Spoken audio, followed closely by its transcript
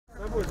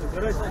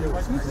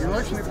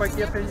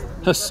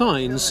Her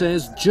sign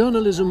says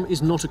journalism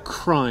is not a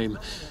crime.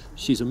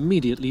 She's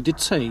immediately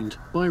detained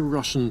by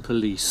Russian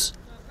police.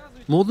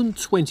 More than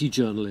 20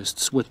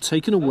 journalists were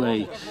taken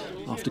away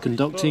after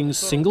conducting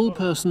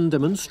single-person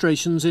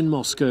demonstrations in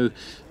Moscow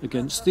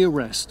against the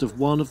arrest of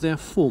one of their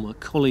former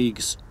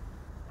colleagues.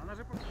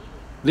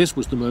 This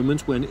was the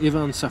moment when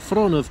Ivan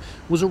Safronov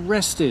was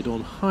arrested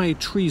on high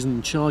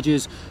treason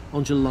charges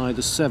on July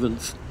the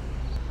 7th.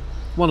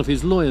 One of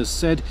his lawyers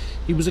said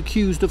he was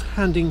accused of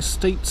handing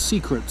state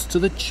secrets to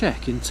the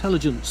Czech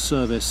intelligence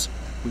service,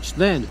 which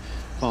then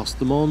passed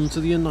them on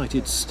to the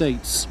United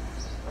States.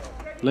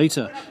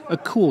 Later, a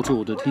court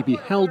ordered he be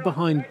held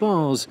behind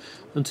bars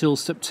until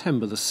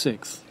September the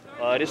 6th.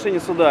 Решение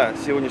суда,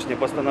 сегодняшнее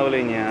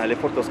постановление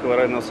Лефортовского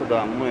районного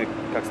суда, мы,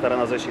 как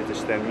сторона защиты,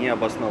 считаем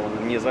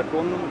необоснованным,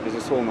 незаконным.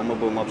 Безусловно, мы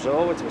будем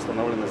обжаловать в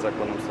установленный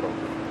законом срок.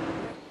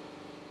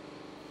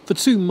 For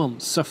 2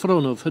 months,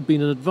 Safronov had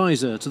been an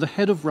advisor to the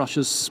head of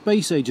Russia's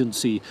space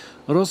agency,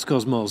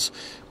 Roscosmos,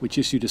 which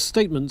issued a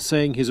statement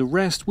saying his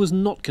arrest was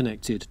not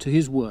connected to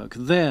his work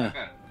there.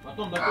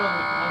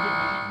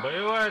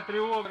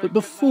 But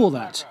before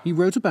that, he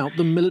wrote about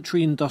the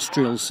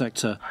military-industrial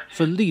sector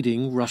for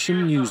leading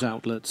Russian news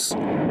outlets.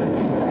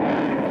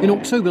 In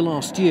October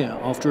last year,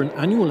 after an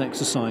annual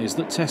exercise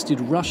that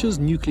tested Russia's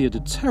nuclear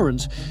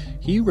deterrent,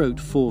 he wrote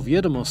for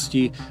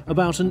Vedomosti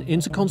about an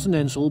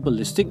intercontinental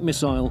ballistic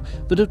missile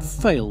that had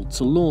failed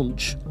to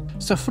launch.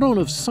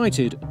 Safronov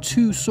cited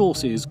 2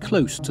 sources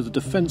close to the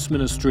Defence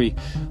Ministry,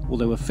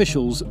 although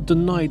officials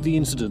denied the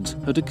incident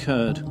had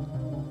occurred.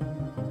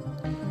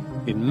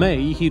 In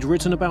May, he'd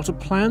written about a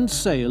planned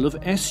sale of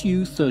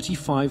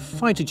Su-35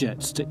 fighter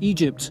jets to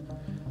Egypt.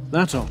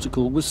 That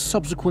article was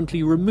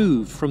subsequently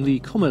removed from the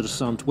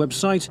Kommersant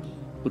website,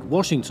 but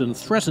Washington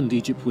threatened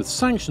Egypt with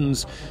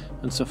sanctions,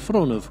 and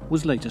Safronov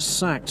was later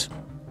sacked.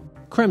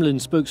 Kremlin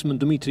spokesman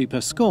Dmitry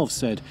Peskov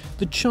said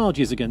the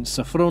charges against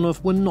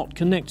Safronov were not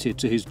connected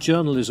to his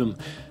journalism,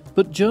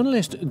 but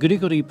journalist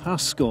Grigory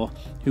Pasko,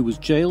 who was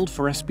jailed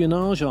for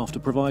espionage after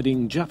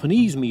providing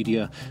Japanese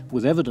media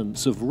with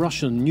evidence of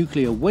Russian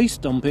nuclear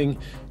waste dumping,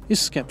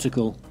 is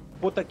skeptical.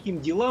 По таким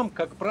делам,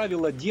 как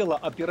правило, дело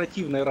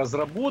оперативной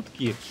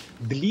разработки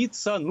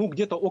длится,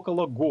 где-то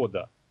около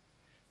года.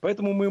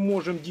 Поэтому мы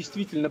можем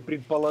действительно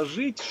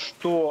предположить,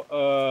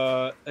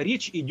 что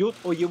речь идет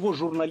о его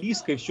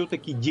журналистской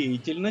все-таки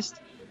деятельности,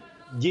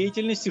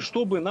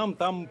 чтобы нам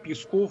там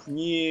Песков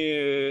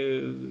не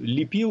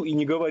лепил и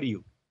не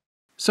говорил.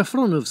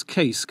 Safronov's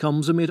case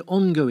comes amid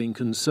ongoing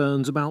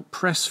concerns about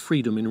press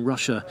freedom in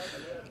Russia.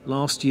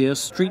 Last year,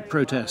 street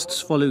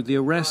protests followed the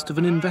arrest of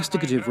an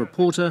investigative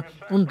reporter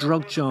on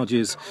drug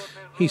charges.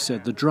 He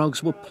said the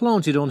drugs were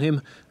planted on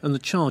him and the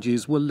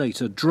charges were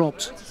later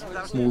dropped.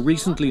 More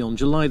recently, on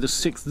July the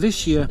 6th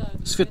this year,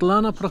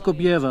 Svetlana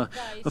Prokopieva,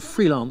 a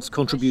freelance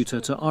contributor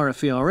to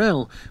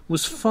RFERL,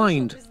 was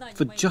fined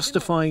for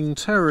justifying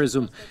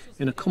terrorism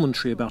in a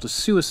commentary about a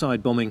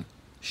suicide bombing.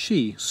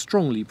 She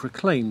strongly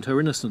proclaimed her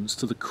innocence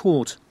to the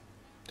court.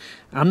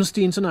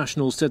 Amnesty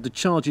International said the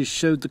charges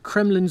showed the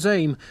Kremlin's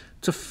aim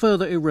to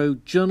further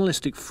erode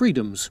journalistic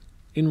freedoms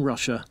in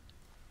Russia.